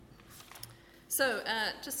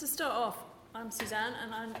Just to start off, I'm Suzanne,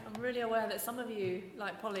 and I'm really aware that some of you,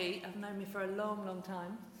 like Polly, have known me for a long, long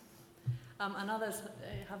time, and others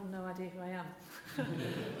have no idea who I am.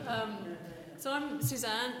 So I'm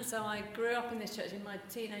Suzanne, so I grew up in this church. In my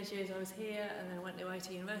teenage years I was here, and then I went away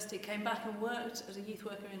to university, came back and worked as a youth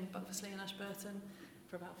worker in Buckfastleigh and Ashburton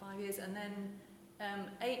for about 5 years, and then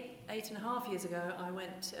 8.5 years ago I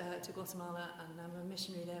went to Guatemala, and I'm a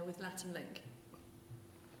missionary there with Latin Link.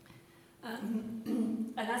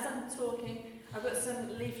 And as I'm talking, I've got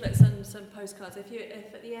some leaflets and some postcards. If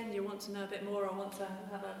at the end you want to know a bit more or want to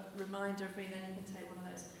have a reminder of me, then you can take one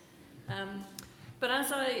of those. But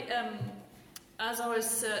as I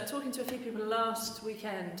was talking to a few people last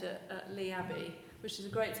weekend at Lee Abbey, which is a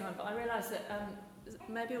great time, but I realised that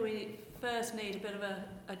maybe we first need a bit of a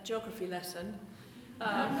geography lesson.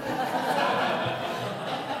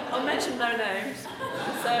 I'll mention no names.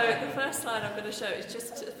 So the first slide I'm going to show is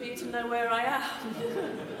just for you to know where I am.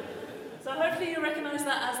 So hopefully you recognise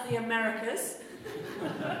that as the Americas.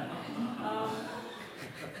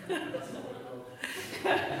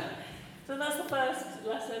 So that's the first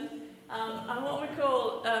lesson. And what we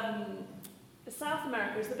call South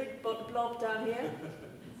America is the big blob down here.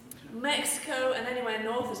 Mexico and anywhere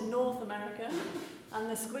north is North America. And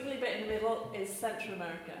the squiggly bit in the middle is Central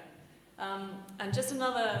America. And just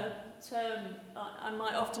another term, I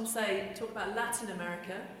might often talk about Latin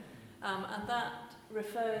America, and that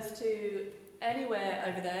refers to anywhere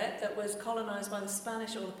over there that was colonised by the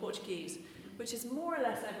Spanish or the Portuguese, which is more or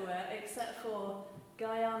less everywhere except for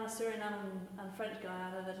Guyana, Suriname and French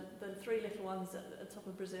Guyana, the three little ones at the top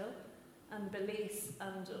of Brazil, and Belize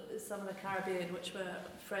and some of the Caribbean, which were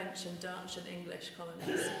French and Dutch and English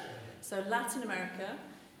colonies. So Latin America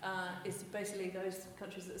is basically those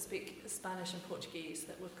countries that speak Spanish and Portuguese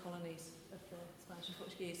that were colonies of the Spanish and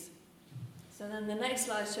Portuguese. So then the next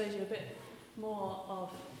slide shows you a bit more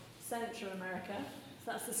of Central America.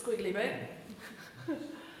 So that's the squiggly bit.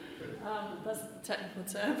 That's a technical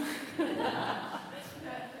term.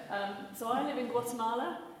 So I live in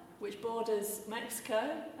Guatemala, which borders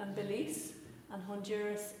Mexico and Belize and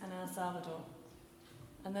Honduras and El Salvador.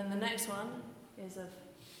 And then the next one is of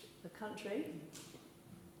the country,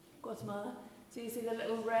 Guatemala. So you see the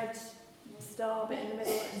little red star bit in the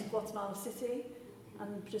middle is Guatemala City,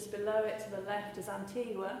 and just below it to the left is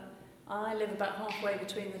Antigua. I live about halfway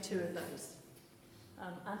between the two of those.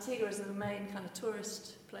 Antigua is the main kind of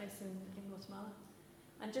tourist place in Guatemala.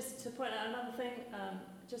 And just to point out another thing,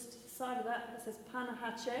 just to the side of that, it says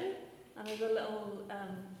Panahache, and there's a little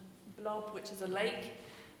blob which is a lake,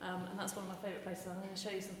 and that's one of my favourite places. I'm going to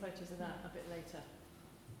show you some photos of that a bit later.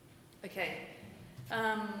 Okay.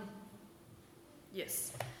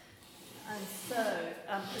 Yes. And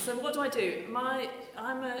so what do I do?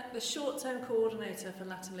 I'm the short-term coordinator for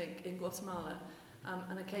Latin Link in Guatemala,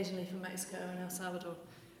 and occasionally for Mexico and El Salvador.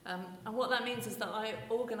 And what that means is that I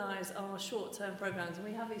organise our short-term programmes, and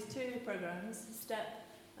we have these two programmes, STEP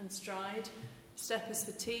and Stride. STEP is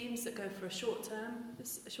for teams that go for a short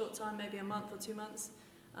time, maybe a month or 2 months.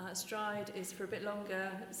 Stride is for a bit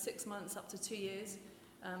longer, 6 months up to 2 years.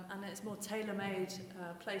 And it's more tailor-made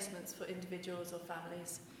placements for individuals or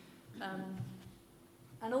families.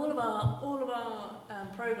 And all of our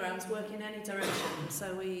programs work in any direction.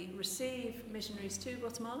 So we receive missionaries to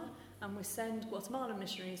Guatemala, and we send Guatemalan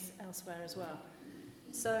missionaries elsewhere as well.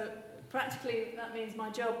 So practically that means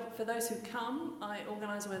my job, for those who come, I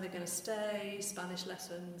organise where they're going to stay, Spanish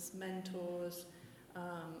lessons, mentors,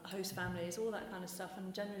 host families, all that kind of stuff,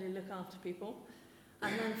 and generally look after people.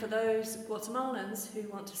 And then for those Guatemalans who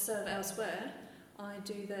want to serve elsewhere, I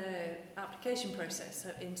do their application process, so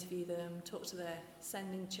interview them, talk to their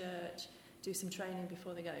sending church, do some training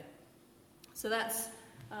before they go. So that's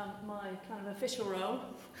my kind of official role.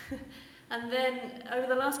 And then over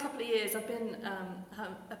the last couple of years, I've been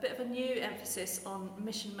a bit of a new emphasis on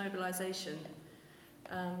mission mobilisation.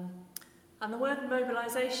 And the word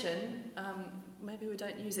mobilisation, maybe we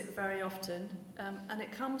don't use it very often, and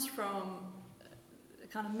it comes from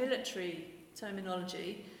kind of military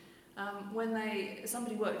terminology, when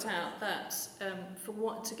somebody worked out that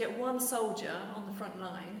to get one soldier on the front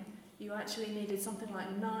line, you actually needed something like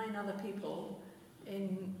 9 other people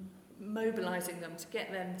in mobilising them to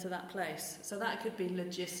get them to that place. So that could be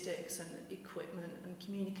logistics and equipment and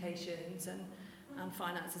communications and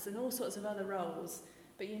finances and all sorts of other roles,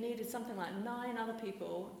 but you needed something like 9 other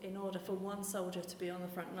people in order for one soldier to be on the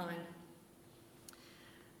front line.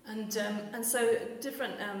 And so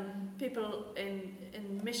different people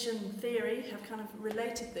in mission theory have kind of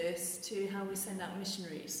related this to how we send out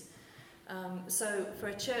missionaries. So for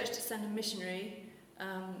a church to send a missionary,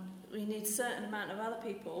 we need a certain amount of other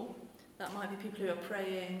people That might be people who are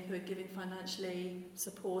praying, who are giving financially,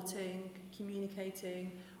 supporting,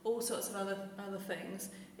 communicating, all sorts of other things,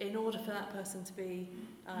 in order for that person to be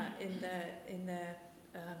in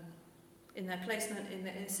their placement,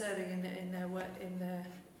 in serving in their work, in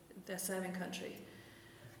their serving country.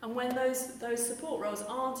 And when those support roles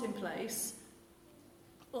aren't in place,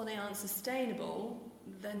 or they aren't sustainable,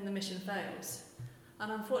 then the mission fails.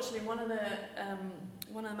 And unfortunately, one of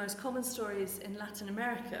the most common stories in Latin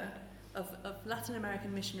America of Latin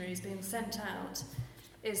American missionaries being sent out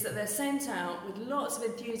is that they're sent out with lots of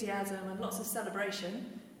enthusiasm and lots of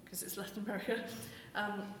celebration, because it's Latin America,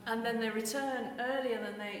 and then they return earlier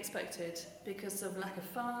than they expected because of lack of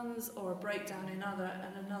funds or a breakdown in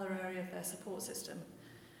another area of their support system.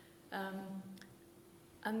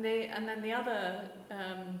 And then the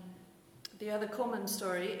other common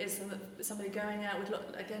story is somebody going out with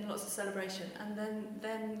lots of celebration and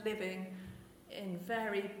then living in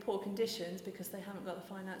very poor conditions because they haven't got the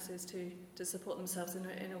finances to support themselves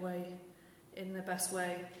in the best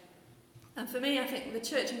way. And for me, I think the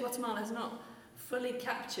church in Guatemala has not fully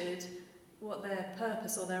captured what their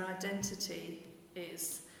purpose or their identity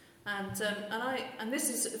is. And this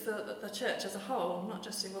is for the church as a whole, not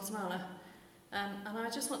just in Guatemala. And I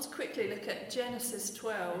just want to quickly look at Genesis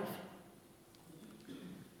 12.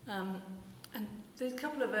 And there's a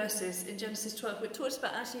couple of verses in Genesis 12 which talks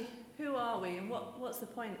about actually who are we and what's the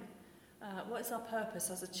point, what is our purpose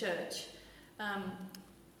as a church.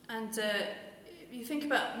 You think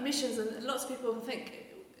about missions, and lots of people think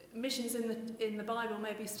missions in the Bible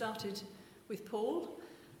maybe started with Paul,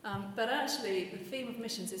 but actually the theme of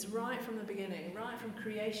missions is right from the beginning, right from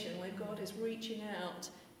creation, where God is reaching out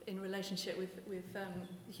in relationship with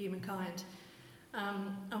humankind.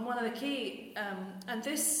 And one of the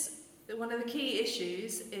key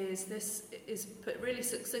issues is put really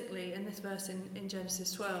succinctly in this verse in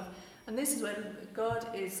Genesis 12. And this is when God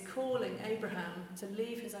is calling Abraham to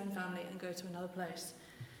leave his own family and go to another place.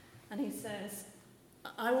 And he says,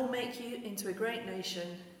 I will make you into a great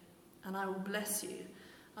nation, and I will bless you.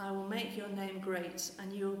 I will make your name great,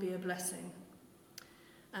 and you will be a blessing.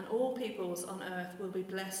 And all peoples on earth will be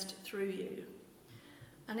blessed through you.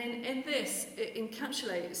 And in this, it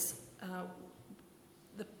encapsulates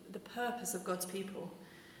the purpose of God's people.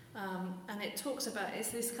 And it talks about, it's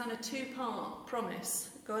this kind of two-part promise.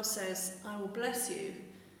 God says, I will bless you,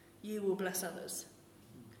 you will bless others.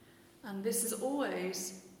 And this is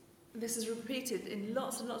repeated in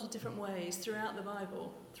lots and lots of different ways throughout the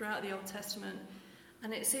Bible, throughout the Old Testament.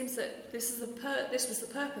 And it seems that this was the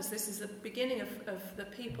purpose, this is the beginning of the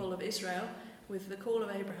people of Israel with the call of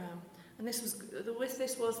Abraham. And this was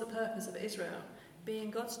the purpose of Israel,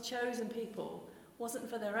 being God's chosen people. Wasn't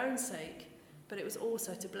for their own sake, but it was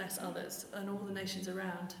also to bless others and all the nations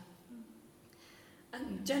around.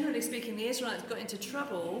 And generally speaking, the Israelites got into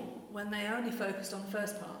trouble when they only focused on the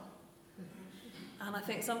first part. And I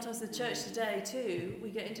think sometimes the church today too,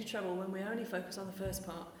 we get into trouble when we only focus on the first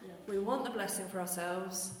part. Yeah. We want the blessing for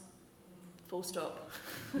ourselves, full stop.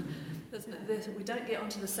 We don't get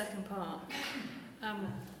onto the second part.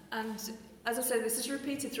 And as I said, this is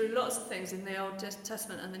repeated through lots of things in the Old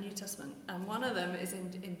Testament and the New Testament. And one of them is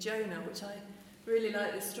in Jonah, which I really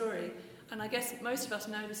like this story. And I guess most of us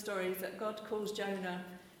know the story is that God calls Jonah,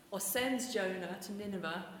 or sends Jonah to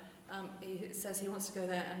Nineveh. He says he wants to go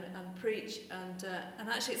there and preach. And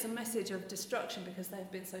actually it's a message of destruction because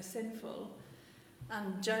they've been so sinful.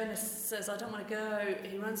 And Jonah says, I don't want to go.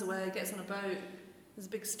 He runs away, gets on a boat. There's a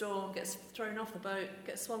big storm, gets thrown off the boat,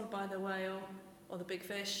 gets swallowed by the whale or the big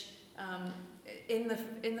fish. In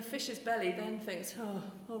the fish's belly, then thinks, oh,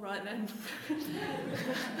 all right then.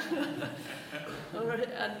 All right.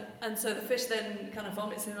 And so the fish then kind of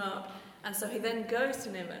vomits him up. And so he then goes to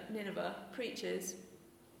Nineveh, preaches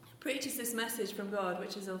this message from God,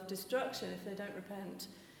 which is of destruction if they don't repent.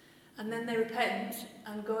 And then they repent,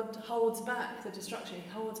 and God holds back the destruction. He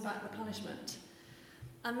holds back the punishment.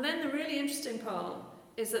 And then the really interesting part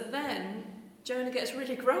is that then Jonah gets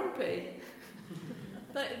really grumpy.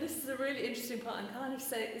 This is a really interesting part, and kind of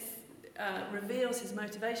reveals his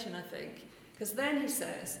motivation, I think. Because then he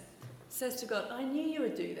says to God, I knew you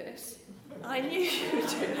would do this. I knew you would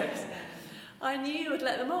do this. I knew you would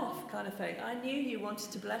let them off, kind of thing. I knew you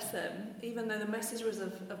wanted to bless them, even though the message was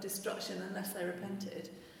of destruction unless they repented.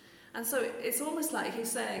 And so it's almost like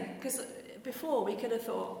he's saying, because before we could have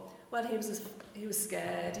thought, well, he was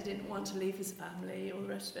scared, he didn't want to leave his family, all the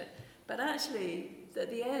rest of it. But actually, at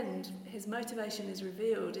the end, his motivation is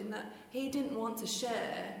revealed in that he didn't want to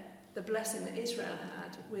share the blessing that Israel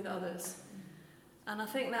had with others. And I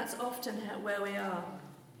think that's often where we are.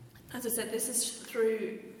 as I said, this is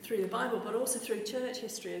through the Bible, but also through church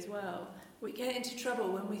history as well. We get into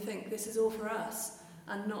trouble when we think this is all for us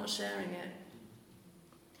and not sharing it.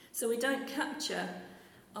 So we don't capture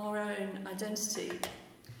our own identity.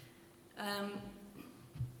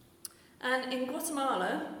 And in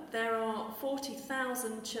Guatemala, there are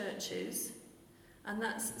 40,000 churches, and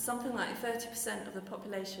that's something like 30% of the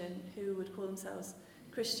population who would call themselves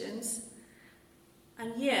Christians.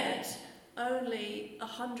 And yet, only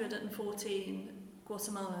 114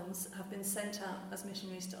 Guatemalans have been sent out as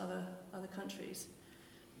missionaries to other countries.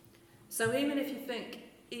 So even if you think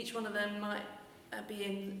each one of them might be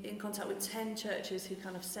in contact with 10 churches who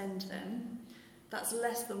kind of send them, that's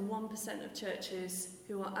less than 1% of churches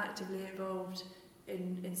who are actively involved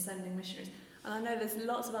in sending missionaries. And I know there's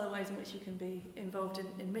lots of other ways in which you can be involved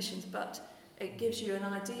in missions, but it gives you an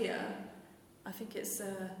idea. I think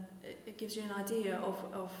it gives you an idea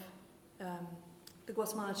of the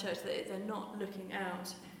Guatemalan church, that they're not looking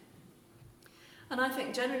out. And I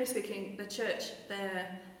think, generally speaking, the church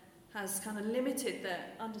there has kind of limited their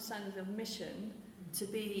understanding of mission to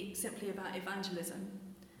be simply about evangelism,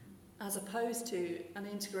 as opposed to an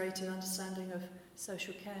integrated understanding of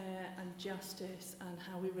social care and justice and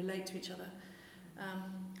how we relate to each other.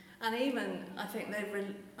 And even, I think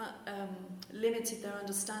they've limited their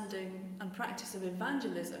understanding and practice of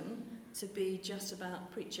evangelism to be just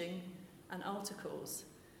about preaching and altar calls.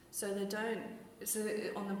 So they don't, so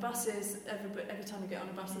on the buses, every time you get on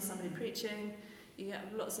a bus there's somebody preaching. You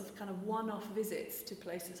get lots of kind of one-off visits to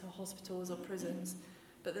places or hospitals or prisons,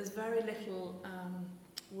 but there's very little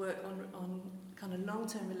work on kind of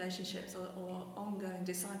long-term relationships or ongoing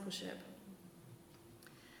discipleship.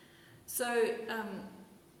 So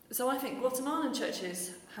I think Guatemalan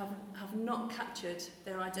churches have not captured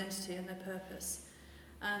their identity and their purpose.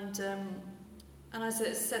 And as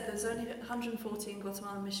I said, there's only 114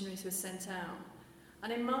 Guatemalan missionaries who are sent out.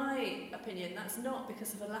 And in my opinion, that's not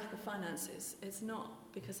because of a lack of finances. It's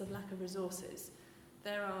not because of lack of resources.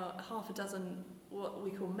 There are half a dozen what we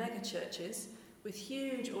call mega churches with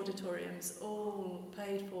huge auditoriums, all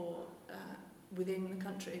paid for within the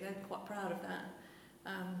country. They're quite proud of that.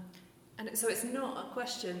 And so it's not a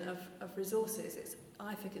question of resources.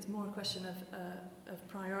 I think it's more a question of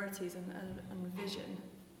priorities and vision.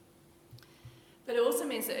 But it also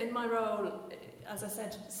means that in my role, as I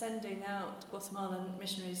said, sending out Guatemalan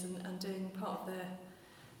missionaries and doing part of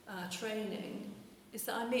their training, is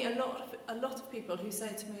that I meet a lot of people who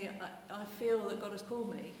say to me, I feel that God has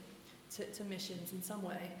called me to missions in some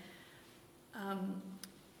way.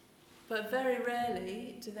 But very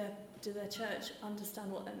rarely do their church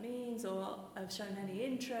understand what that means, or have shown any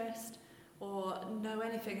interest, or know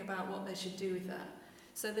anything about what they should do with that.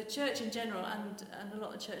 So the church in general and a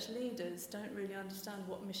lot of church leaders don't really understand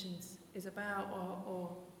what missions is about, or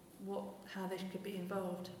how they could be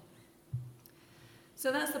involved.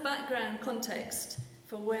 So that's the background context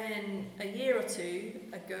for when a year or two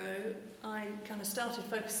ago I kind of started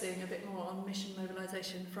focusing a bit more on mission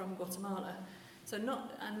mobilisation from Guatemala. So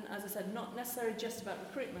as I said, not necessarily just about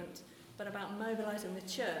recruitment, but about mobilising the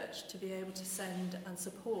church to be able to send and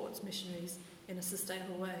support missionaries in a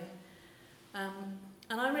sustainable way.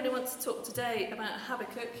 And I really want to talk today about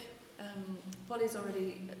Habakkuk. Polly's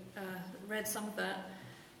already read some of that.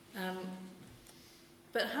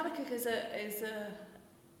 But Habakkuk is a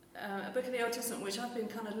book of the Old Testament which I've been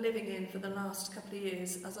kind of living in for the last couple of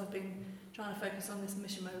years as I've been trying to focus on this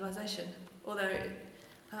mission mobilisation, although it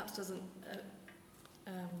perhaps doesn't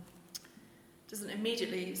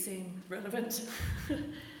immediately seem relevant.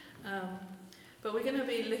 But we're going to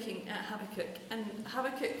be looking at Habakkuk. And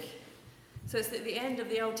Habakkuk, so it's at the end of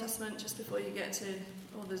the Old Testament, just before you get to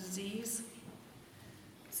all the Z's,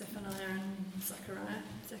 Zephaniah and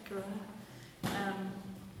Zechariah.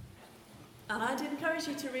 And I'd encourage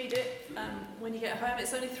you to read it when you get home.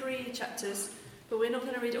 It's only 3 chapters, but we're not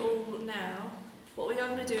going to read it all now. What we are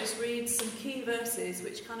going to do is read some key verses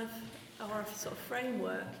which kind of are a sort of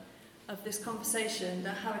framework of this conversation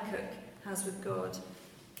that Habakkuk has with God.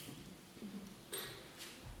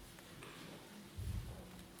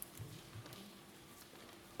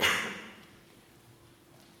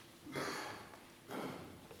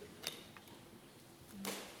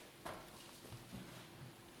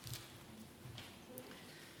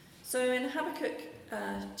 So in Habakkuk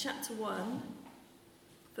chapter 1,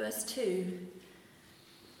 verse 2,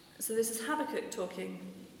 so this is Habakkuk talking.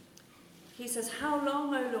 He says, "How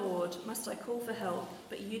long, O Lord, must I call for help,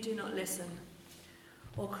 but you do not listen?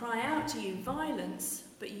 Or cry out to you violence,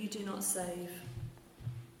 but you do not save?"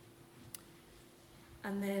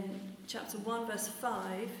 And then chapter 1, verse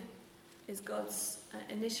 5 is God's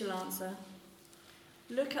initial answer.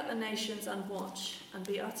 Look at the nations and watch, and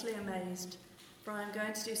be utterly amazed, for I am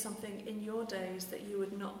going to do something in your days that you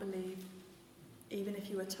would not believe, even if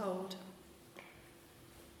you were told.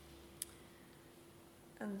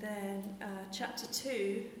 And then chapter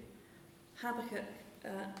 2, Habakkuk,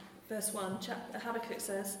 verse 1, Habakkuk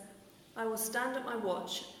says, I will stand at my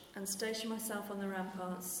watch and station myself on the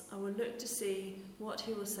ramparts. I will look to see what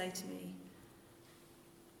he will say to me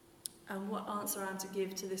and what answer I am to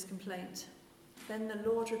give to this complaint. Then the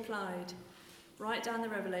Lord replied, write down the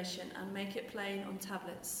revelation and make it plain on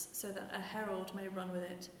tablets, so that a herald may run with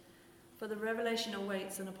it. For the revelation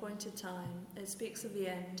awaits an appointed time. It speaks of the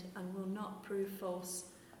end and will not prove false.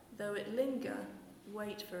 Though it linger,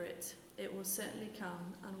 wait for it. It will certainly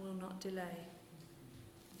come and will not delay.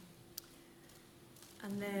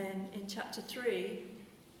 And then in chapter 3,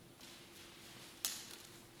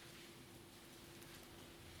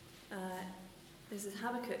 this is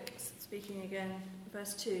Habakkuk speaking again,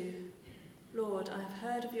 verse 2. Lord, I have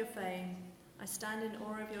heard of your fame. I stand in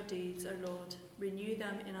awe of your deeds, O Lord. Renew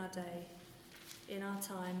them in our day. In our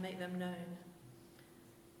time, make them known.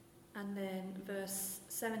 And then verse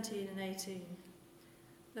 17 and 18.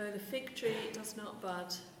 Though the fig tree does not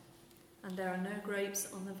bud, and there are no grapes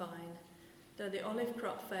on the vine, though the olive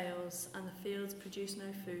crop fails, and the fields produce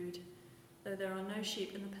no food, though there are no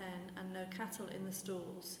sheep in the pen, and no cattle in the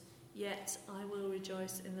stalls, yet I will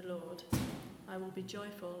rejoice in the Lord. I will be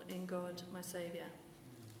joyful in God, my Saviour.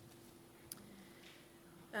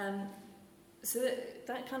 So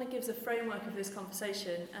that kind of gives a framework of this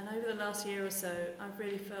conversation, and over the last year or so I've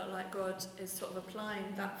really felt like God is sort of applying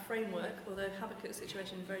that framework, although Habakkuk's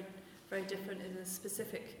situation is very, very different in a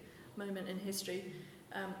specific moment in history,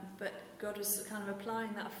 but God was kind of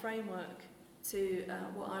applying that framework to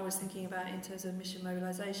what I was thinking about in terms of mission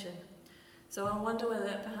mobilisation. So I wonder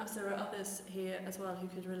whether perhaps there are others here as well who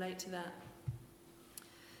could relate to that.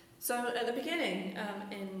 So at the beginning,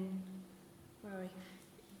 where are we?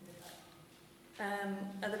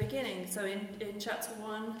 At the beginning, so in chapter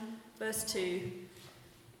 1, verse 2,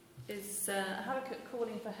 is Habakkuk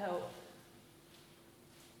calling for help.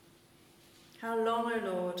 How long, O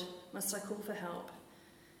Lord, must I call for help,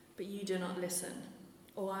 but you do not listen?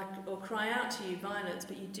 Or cry out to you violence,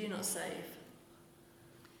 but you do not save?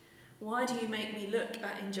 Why do you make me look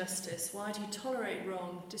at injustice? Why do you tolerate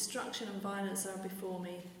wrong? Destruction and violence are before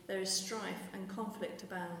me. There is strife and conflict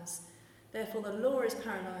abounds. Therefore the law is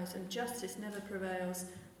paralysed and justice never prevails.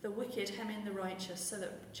 The wicked hem in the righteous so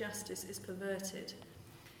that justice is perverted.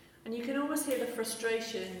 And you can almost hear the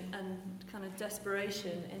frustration and kind of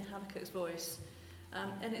desperation in Habakkuk's voice.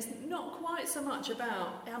 And it's not quite so much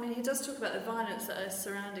about, he does talk about the violence that is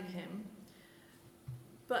surrounding him,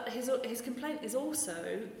 but his complaint is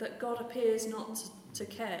also that God appears not to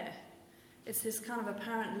care. It's this kind of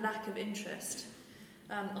apparent lack of interest.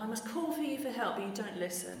 I must call for you for help, but you don't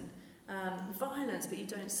listen. Violence, but you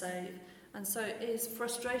don't save. And so his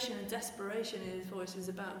frustration and desperation in his voice is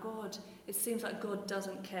about God. It seems like God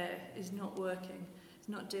doesn't care, is not working, is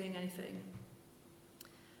not doing anything.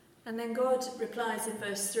 And then God replies in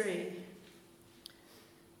verse 3,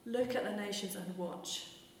 look at the nations and watch.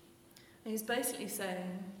 And he's basically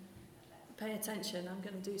saying, pay attention, I'm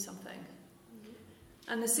going to do something.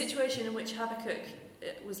 And the situation in which Habakkuk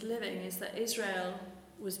was living is that Israel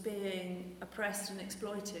was being oppressed and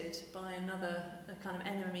exploited by another kind of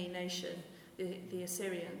enemy nation, the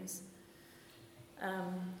Assyrians.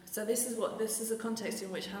 So this is a context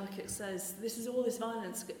in which Habakkuk says, this is all this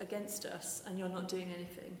violence against us and you're not doing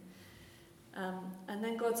anything. And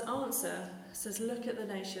then God's answer says, look at the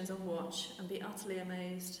nations and watch and be utterly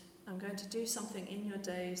amazed. I'm going to do something in your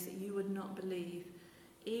days that you would not believe,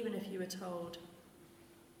 even if you were told.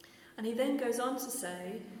 And he then goes on to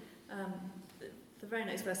say, the very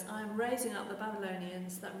next verse, I am raising up the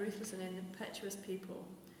Babylonians, that ruthless and impetuous people,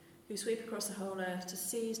 who sweep across the whole earth to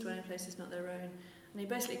seize dwelling places not their own. And he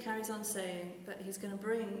basically carries on saying that he's going to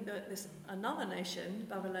bring this another nation,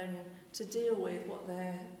 Babylonian, to deal with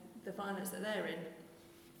the violence that they're in.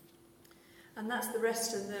 And that's the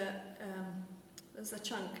rest of there's a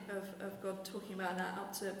chunk of God talking about that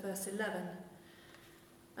up to verse 11.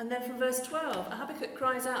 And then from verse 12, Habakkuk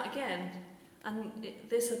cries out again, and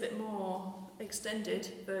this a bit more extended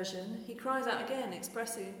version, he cries out again,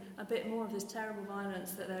 expressing a bit more of this terrible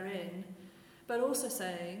violence that they're in, but also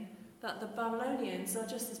saying that the Babylonians are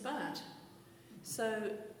just as bad.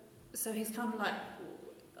 So he's kind of like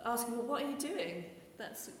asking, well, what are you doing?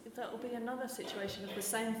 That will be another situation of the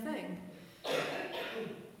same thing.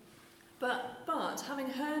 But having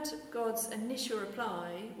heard God's initial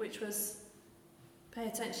reply, which was, pay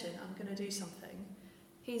attention, I'm going to do something,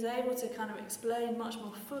 he's able to kind of explain much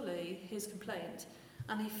more fully his complaint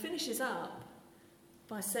And he finishes up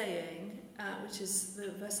by saying, which is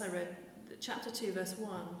the verse I read, chapter 2, verse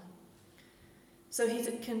 1. So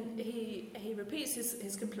he repeats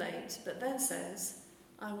his complaint, but then says,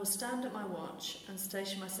 I will stand at my watch and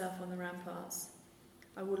station myself on the ramparts.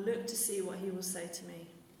 I will look to see what he will say to me.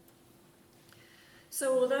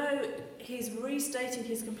 So although he's restating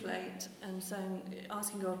his complaint and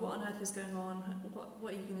asking God, what on earth is going on?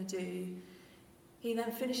 What are you going to do? He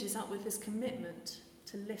then finishes up with this commitment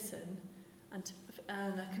to listen and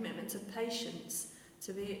a commitment to patience,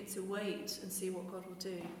 to wait and see what God will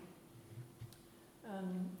do.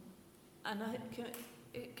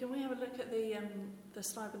 Can we have a look at the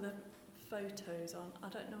slide with the photos on? I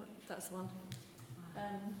don't know if that's the one.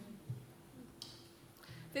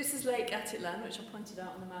 This is Lake Atitlan, which I pointed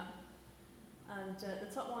out on the map. And the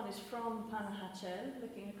top one is from Panajachel,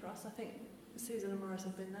 looking across. I think Susan and Morris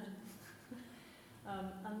have been there.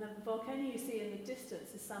 And the volcano you see in the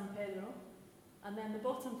distance is San Pedro. And then the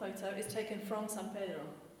bottom photo is taken from San Pedro.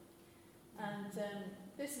 And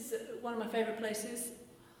this is one of my favourite places.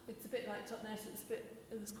 It's a bit like Totnes.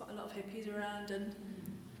 There's quite a lot of hippies around and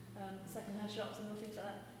second-hand shops and all things like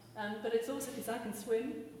that. But it's also because I can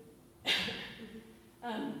swim.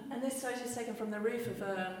 And this photo is taken from the roof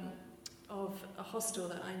of a hostel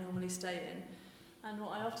that I normally stay in. And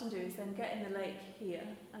what I often do is then get in the lake here,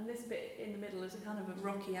 and this bit in the middle is a kind of a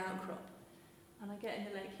rocky outcrop. And I get in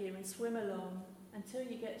the lake here and swim along until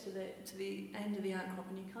you get to the end of the outcrop,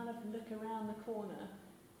 and you kind of look around the corner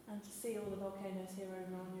and to see all the volcanoes here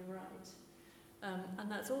over on your right.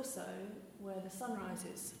 And that's also where the sun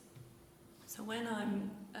rises. So when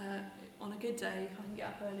I'm on a good day, if I can get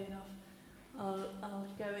up early enough, I'll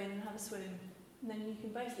go in and have a swim. And then you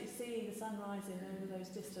can basically see the sun rising over those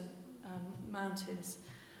distant mountains.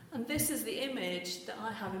 And this is the image that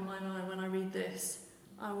I have in my mind when I read this.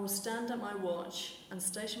 I will stand at my watch and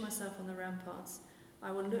station myself on the ramparts.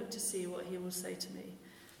 I will look to see what he will say to me.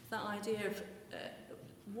 That idea of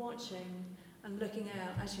watching and looking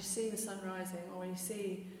out as you see the sun rising, or you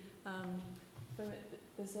see, I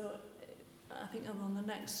think I'm on the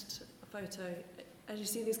next photo, as you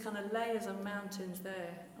see these kind of layers of mountains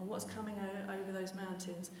there, and what's coming over those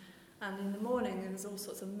mountains. And in the morning, there's all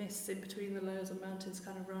sorts of mists in between the layers of mountains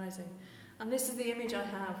kind of rising. And this is the image I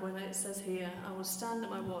have when it says here, I will stand at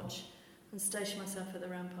my watch and station myself at the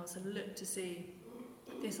ramparts and look to see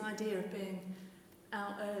this idea of being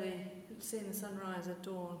out early, seeing the sunrise at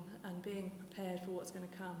dawn and being prepared for what's going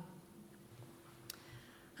to come.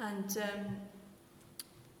 And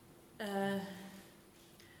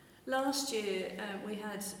last year we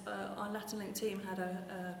had, our Latin Link team had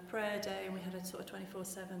a prayer day, and we had a sort of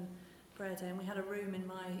 24/7 prayer day, and we had a room in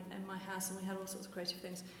my house, and we had all sorts of creative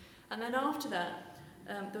things. And then after that,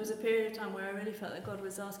 there was a period of time where I really felt that God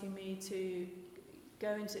was asking me to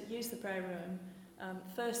use the prayer room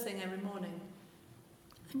first thing every morning,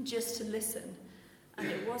 and just to listen. And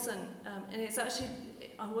it wasn't, and it's actually,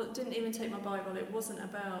 I didn't even take my Bible. It wasn't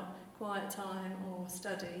about quiet time or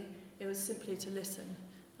study. It was simply to listen.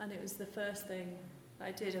 And it was the first thing that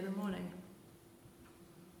I did in the morning.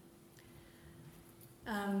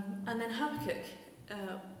 And then Habakkuk,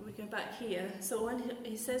 we go back here. So when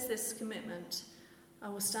he says this commitment, I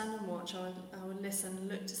will stand and watch, I will listen and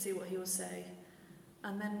look to see what he will say.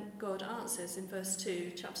 And then God answers in verse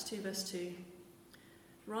 2, chapter 2, verse 2.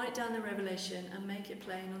 Write down the revelation and make it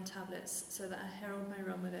plain on tablets, so that a herald may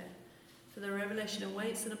run with it. For the revelation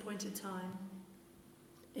awaits an appointed time.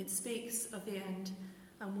 It speaks of the end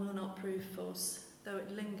and will not prove false. Though it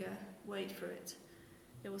linger, wait for it.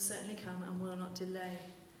 It will certainly come and will not delay.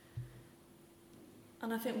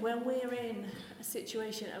 And I think when we're in a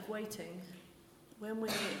situation of waiting, when we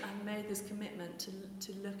have made this commitment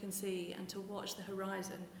to look and see and to watch the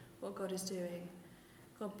horizon, what God is doing,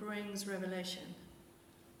 God brings revelation.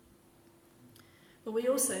 But we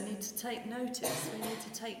also need to take notice. We need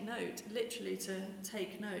to take note, literally to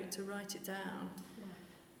take note, to write it down.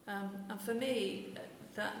 And for me,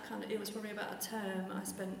 it was probably about a term I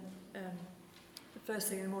spent, the first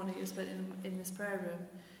thing in the morning I spent in this prayer room.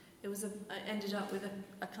 I ended up with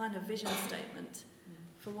a kind of vision statement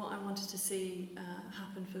for what I wanted to see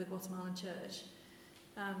happen for the Guatemalan church.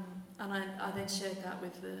 And I then shared that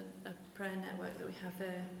with a prayer network that we have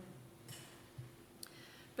there.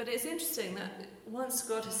 But it's interesting that once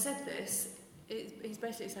God has said this, he's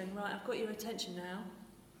basically saying, right, I've got your attention now.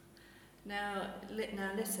 Now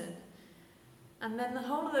listen. And then the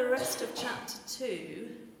whole of the rest of chapter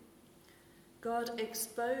 2, God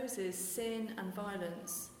exposes sin and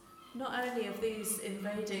violence, not only of these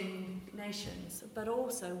invading nations, but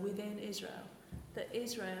also within Israel. That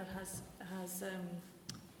Israel has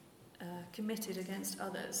committed against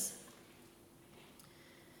others.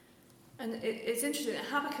 And it's interesting that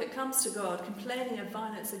Habakkuk comes to God complaining of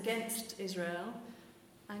violence against Israel,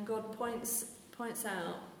 and God points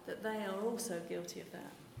out that they are also guilty of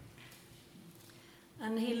that.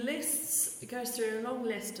 And he goes through a long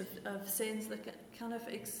list of sins that kind of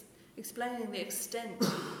explaining the extent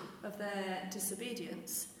of their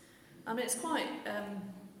disobedience. I mean, it's quite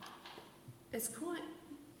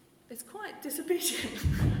disobedient.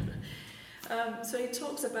 So he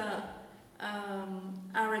talks about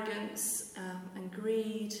arrogance and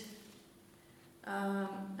greed,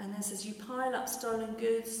 and then says, you pile up stolen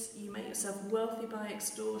goods, you make yourself wealthy by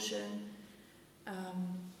extortion,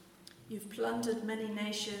 you've plundered many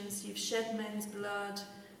nations, you've shed men's blood.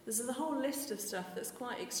 There's a whole list of stuff that's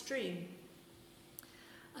quite extreme.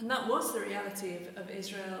 And that was the reality of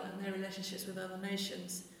Israel and their relationships with other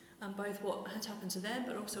nations, and both what had happened to them,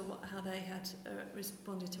 but also how they had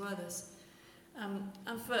responded to others. And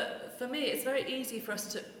for me, it's very easy for us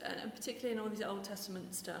to, and particularly in all these Old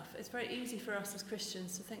Testament stuff, it's very easy for us as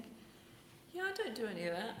Christians to think, yeah, I don't do any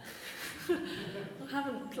of that. I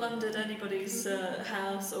haven't plundered anybody's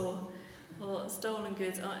house or stolen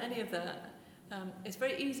goods or any of that. It's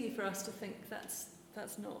very easy for us to think that's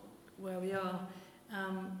not where we are.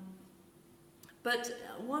 But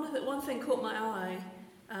one thing caught my eye,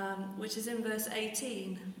 which is in verse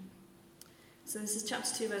 18. So this is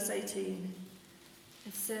chapter 2, verse 18.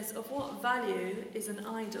 It says, of what value is an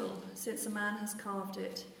idol, since a man has carved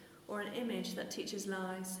it, or an image that teaches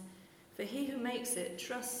lies? For he who makes it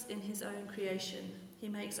trusts in his own creation. He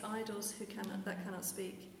makes idols that cannot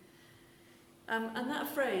speak. And that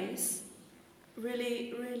phrase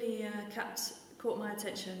really caught my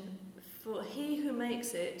attention. For he who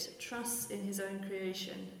makes it trusts in his own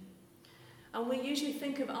creation. And we usually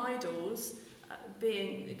think of idols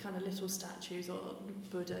being kind of little statues or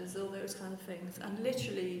Buddhas, all those kind of things, and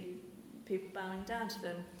literally people bowing down to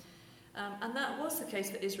them. And that was the case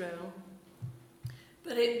for Israel.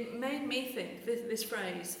 But it made me think, this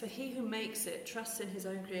phrase, for he who makes it trusts in his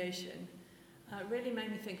own creation, really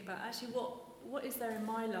made me think about actually what is there in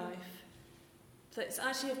my life that's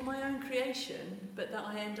actually of my own creation, but that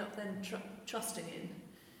I end up then trusting in.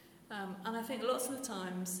 And I think lots of the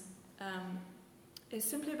times it's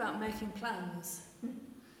simply about making plans.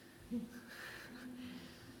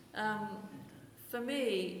 For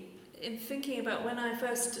me, in thinking about when I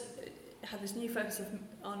first had this new focus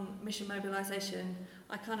on mission mobilisation,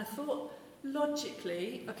 I kind of thought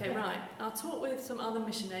logically, okay, right, I'll talk with some other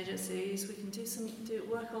mission agencies, we can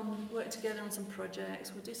work together on some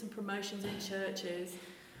projects, we'll do some promotions in churches.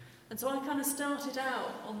 And so I kind of started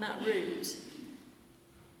out on that route,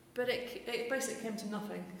 but it basically came to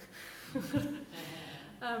nothing.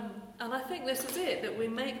 And I think this is it, that we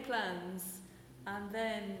make plans and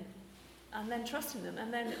then trust in them,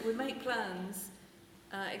 and then we make plans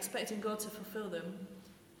expecting God to fulfill them,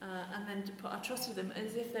 and then to put our trust in them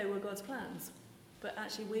as if they were God's plans, but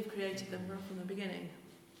actually we've created them from the beginning.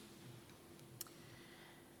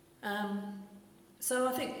 So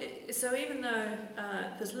I think, even though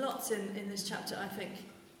there's lots in this chapter, I think,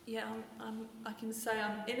 yeah, I can say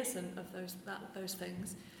I'm innocent of those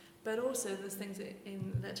things, but also there's things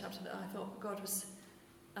in that chapter that I thought God was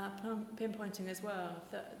pinpointing as well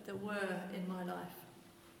that were in my life.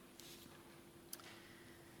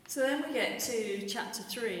 So then we get to chapter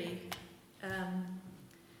 3,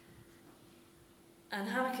 and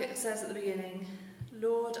Habakkuk says at the beginning,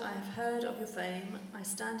 Lord, I have heard of your fame, I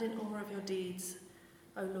stand in awe of your deeds.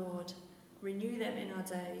 O Lord, renew them in our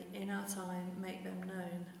day, in our time, make them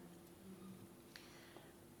known.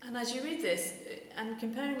 And as you read this, and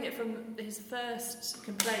comparing it from his first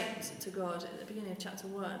complaint to God at the beginning of chapter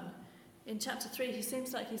 1, in chapter 3 he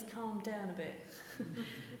seems like he's calmed down a bit.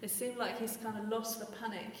 It seemed like he's kind of lost the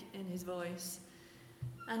panic in his voice.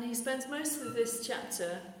 And he spends most of this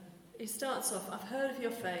chapter, he starts off, I've heard of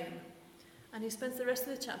your fame. And he spends the rest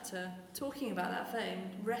of the chapter talking about that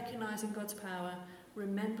fame, recognising God's power,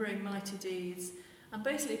 remembering mighty deeds, and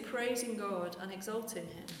basically praising God and exalting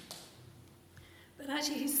him. But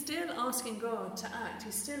actually he's still asking God to act,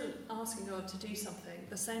 he's still asking God to do something,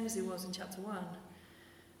 the same as he was in chapter 1.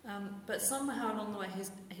 But somehow along the way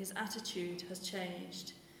his attitude has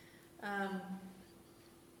changed.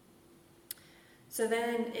 So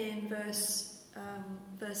then in verse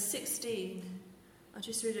 16, I'll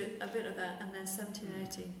just read a bit of that, and then 17 and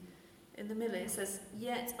 18. In the middle it says,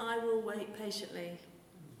 yet I will wait patiently.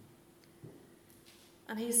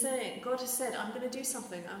 And he's saying, God has said, I'm going to do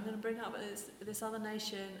something. I'm going to bring up this other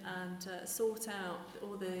nation and sort out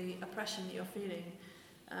all the oppression that you're feeling.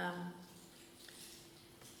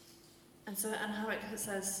 And Habakkuk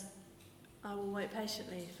says, I will wait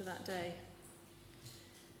patiently for that day.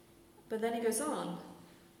 But then he goes on,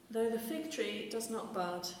 though the fig tree does not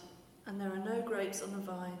bud, and there are no grapes on the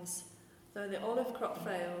vines, though the olive crop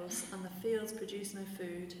fails, and the fields produce no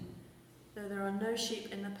food, though there are no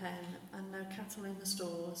sheep in the pen, and no cattle in the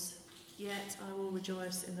stores, yet I will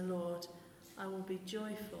rejoice in the Lord. I will be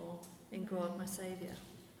joyful in God my Saviour.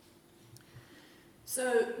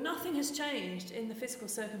 So nothing has changed in the physical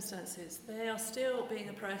circumstances. They are still being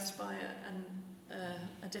oppressed by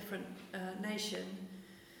a different nation.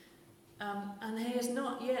 And he has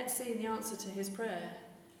not yet seen the answer to his prayer.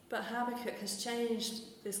 But Habakkuk has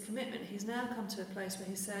changed this commitment. He's now come to a place where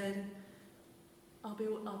he said, I'll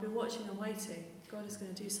be watching and waiting. God is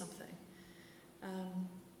going to do something.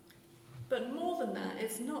 But more than that,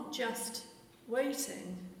 it's not just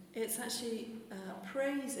waiting. It's actually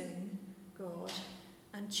praising God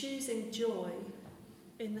and choosing joy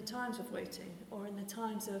in the times of waiting, or in the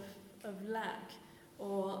times of lack,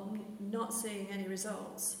 or not seeing any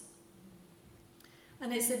results.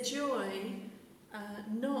 And it's a joy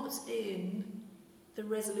not in the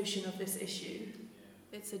resolution of this issue.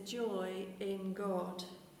 It's a joy in God.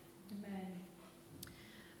 Amen.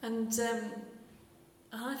 And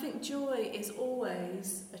I think joy is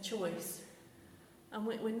always a choice. And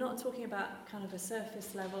we're not talking about kind of a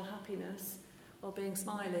surface level happiness or being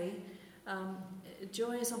smiley.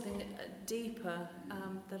 Joy is something deeper,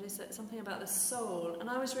 that is something about the soul. And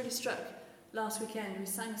I was really struck last weekend. We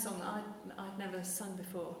sang a song that I'd never sung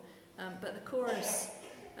before, but the chorus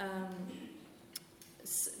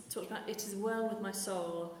talked about "It is well with my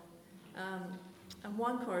soul," and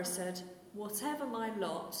one chorus said, "Whatever my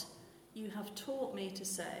lot, you have taught me to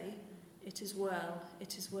say, it is well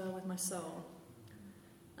with my soul."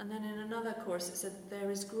 And then in another chorus it said, "There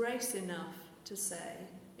is grace enough to say,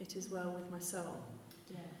 it is well with my soul."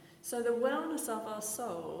 Yeah. So the wellness of our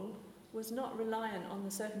soul was not reliant on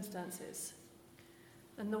the circumstances.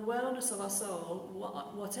 And the wellness of our soul,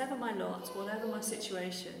 whatever my lot, whatever my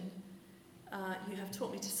situation, you have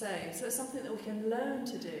taught me to say. So it's something that we can learn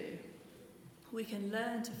to do. We can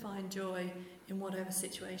learn to find joy in whatever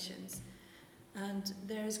situations. And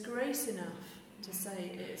there is grace enough to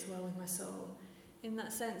say it is well with my soul. In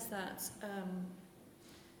that sense that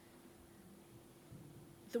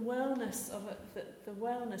the wellness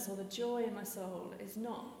or the joy in my soul is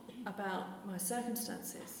not about my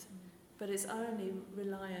circumstances, but it's only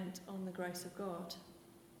reliant on the grace of God.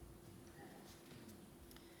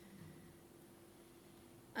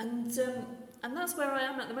 And that's where I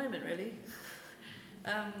am at the moment, really.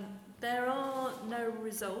 There are no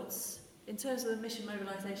results in terms of the mission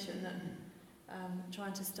mobilisation that I'm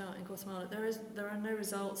trying to start in Guatemala. There are no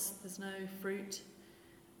results. There's no fruit.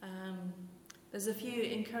 There's a few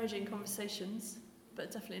encouraging conversations, but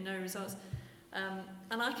definitely no results.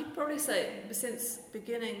 And I could probably say, since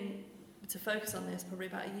beginning to focus on this, probably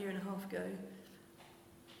about a year and a half ago,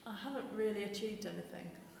 I haven't really achieved anything.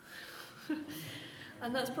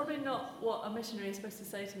 And that's probably not what a missionary is supposed to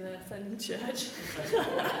say to the sending church.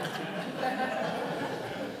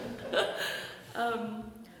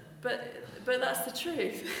 But that's the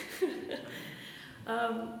truth.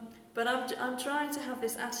 But I'm trying to have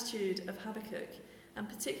this attitude of Habakkuk, and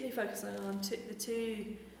particularly focusing on the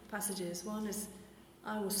two passages. One is,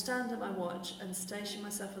 I will stand at my watch and station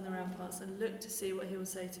myself on the ramparts and look to see what he will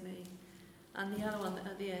say to me. And the other one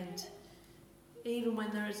at the end, even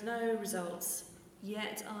when there is no results,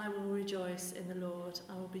 yet I will rejoice in the Lord.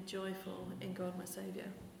 I will be joyful in God my Saviour.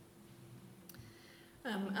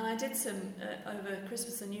 And I did some, over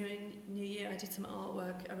Christmas and New Year, I did some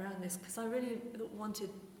artwork around this, because I really wanted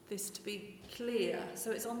this to be clear.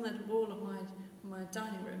 So it's on the wall of my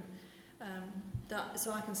dining room,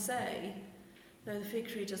 so I can say, though the fig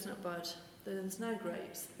tree does not bud, though there's no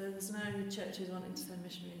grapes, though there's no churches wanting to send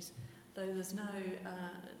missionaries, though there's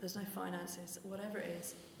no finances, whatever it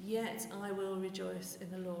is, yet I will rejoice in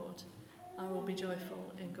the Lord. I will be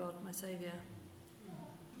joyful in God my Saviour.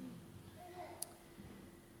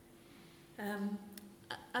 And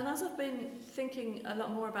as I've been thinking a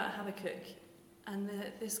lot more about Habakkuk and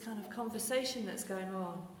this kind of conversation that's going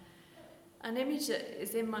on, an image that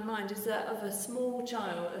is in my mind is that of a small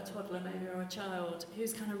child, a toddler maybe, or a child,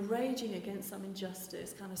 who's kind of raging against some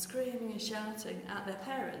injustice, kind of screaming and shouting at their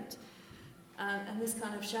parent. And this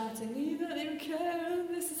kind of shouting, you don't even care,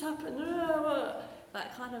 this has happened,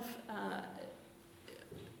 that kind of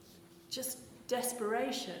just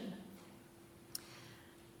desperation.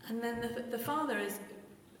 And then the father is,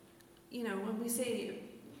 when we see,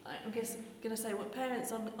 I'm going to say what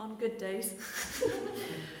parents on good days,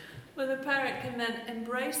 where the parent can then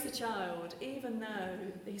embrace the child, even though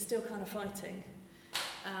he's still kind of fighting.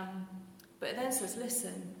 But it then says,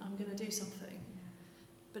 listen, I'm going to do something.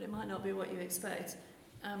 But it might not be what you expect.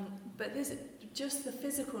 But just the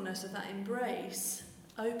physicalness of that embrace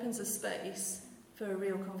opens a space for a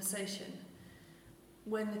real conversation.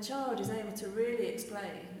 When the child is able to really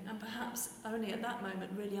explain, and perhaps only at that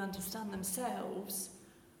moment really understand themselves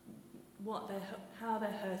how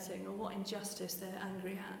they're hurting or what injustice they're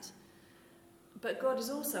angry at. But God is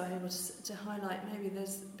also able to highlight maybe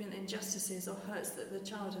there's been injustices or hurts that the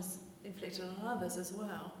child has inflicted on others as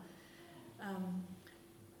well.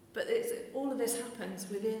 But all of this happens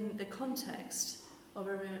within the context of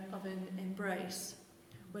an embrace,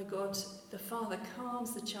 where God, the Father,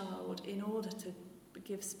 calms the child in order to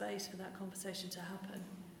give space for that conversation to happen.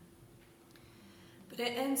 But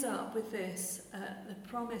it ends up with this, the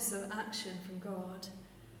promise of action from God,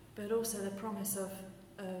 but also the promise of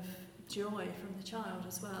joy from the child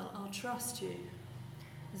as well. I'll trust you.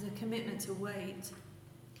 There's a commitment to wait.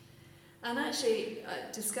 And actually,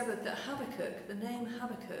 I discovered that Habakkuk, the name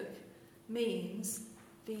Habakkuk, means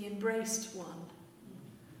the embraced one.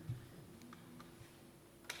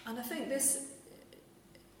 And I think this,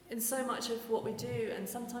 in so much of what we do, and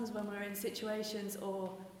sometimes when we're in situations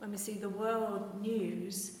or when we see the world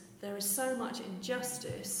news, there is so much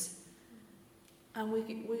injustice, and we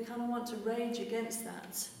kind of want to rage against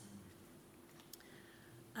that.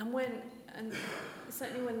 And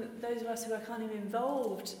certainly when those of us who are kind of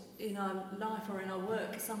involved in our life or in our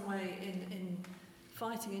work some way in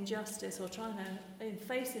fighting injustice or in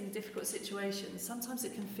facing difficult situations, sometimes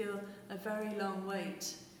it can feel a very long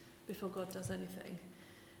wait before God does anything.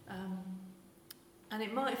 And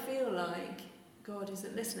it might feel like God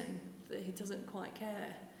isn't listening, that he doesn't quite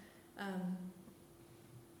care.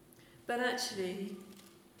 But actually,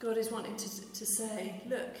 God is wanting to say,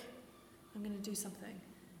 look, I'm going to do something.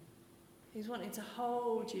 He's wanting to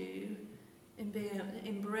hold you and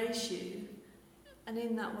embrace you, and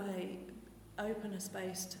in that way, open a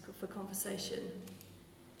space for conversation.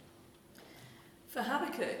 For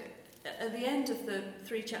Habakkuk, at the end of the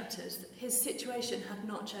 3 chapters, his situation had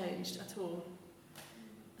not changed at all,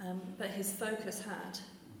 but his focus had.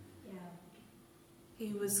 Yeah.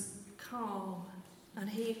 He was calm, and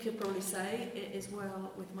he could probably say, "It is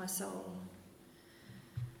well with my soul."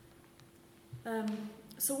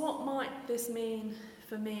 So what might this mean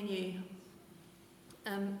for me and you?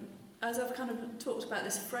 As I've kind of talked about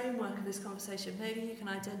this framework of this conversation, maybe you can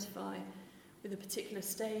identify with a particular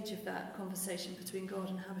stage of that conversation between God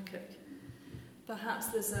and Habakkuk. Perhaps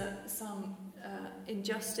there's some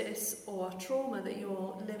injustice or trauma that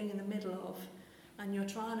you're living in the middle of, and you're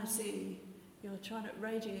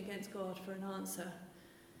raging against God for an answer.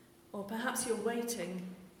 Or perhaps you're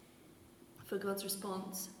waiting for God's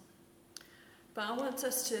response. But I want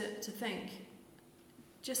us to think,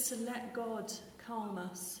 just to let God calm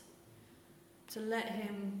us, to let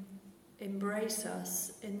him embrace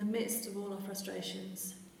us in the midst of all our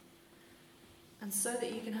frustrations, and so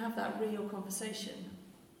that you can have that real conversation,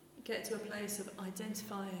 get to a place of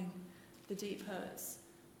identifying the deep hurts,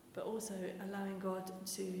 but also allowing God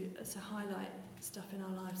to highlight stuff in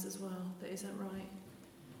our lives as well that isn't right,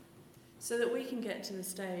 so that we can get to the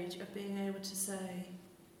stage of being able to say,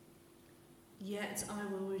 "Yet I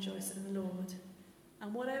will rejoice in the Lord."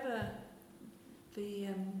 And whatever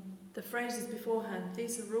the phrases beforehand,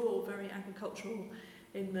 these are all very agricultural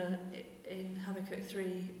in Habakkuk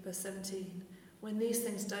 3 verse 17. When these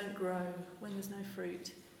things don't grow, when there's no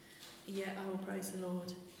fruit, yet I will praise the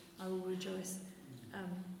Lord, I will rejoice.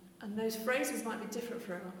 And those phrases might be different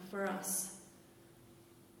for us,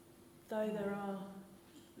 though there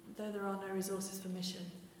are no resources for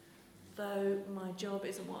mission, though my job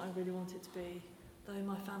isn't what I really want it to be, though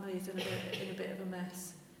my family is in a bit of a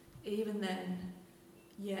mess, even then,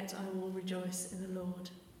 yet I will rejoice in the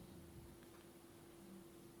Lord.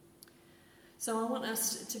 So I want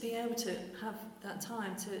us to be able to have that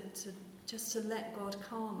time to let God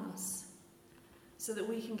calm us, so that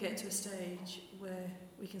we can get to a stage where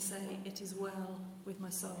we can say, "It is well with my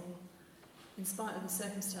soul," in spite of the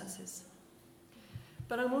circumstances.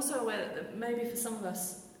 But I'm also aware that maybe for some of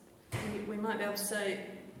us, we might be able to say,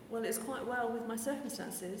 "Well, it's quite well with my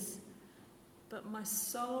circumstances, but my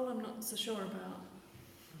soul I'm not so sure about."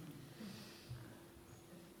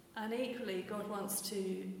 And equally, God wants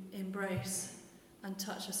to embrace and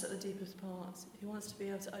touch us at the deepest parts. He wants to be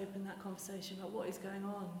able to open that conversation about what is going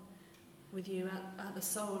on with you at the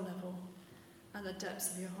soul level, at the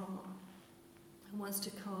depths of your heart, and wants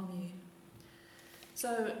to calm you.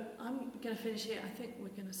 So I'm going to finish here. I think we're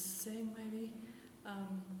going to sing maybe.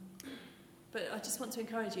 But I just want to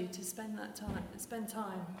encourage you to spend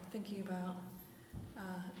time thinking about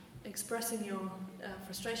expressing your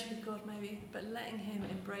frustration with God maybe, but letting him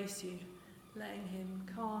embrace you, letting him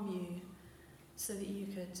calm you so that you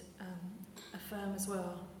could affirm as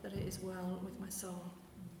well that it is well with my soul.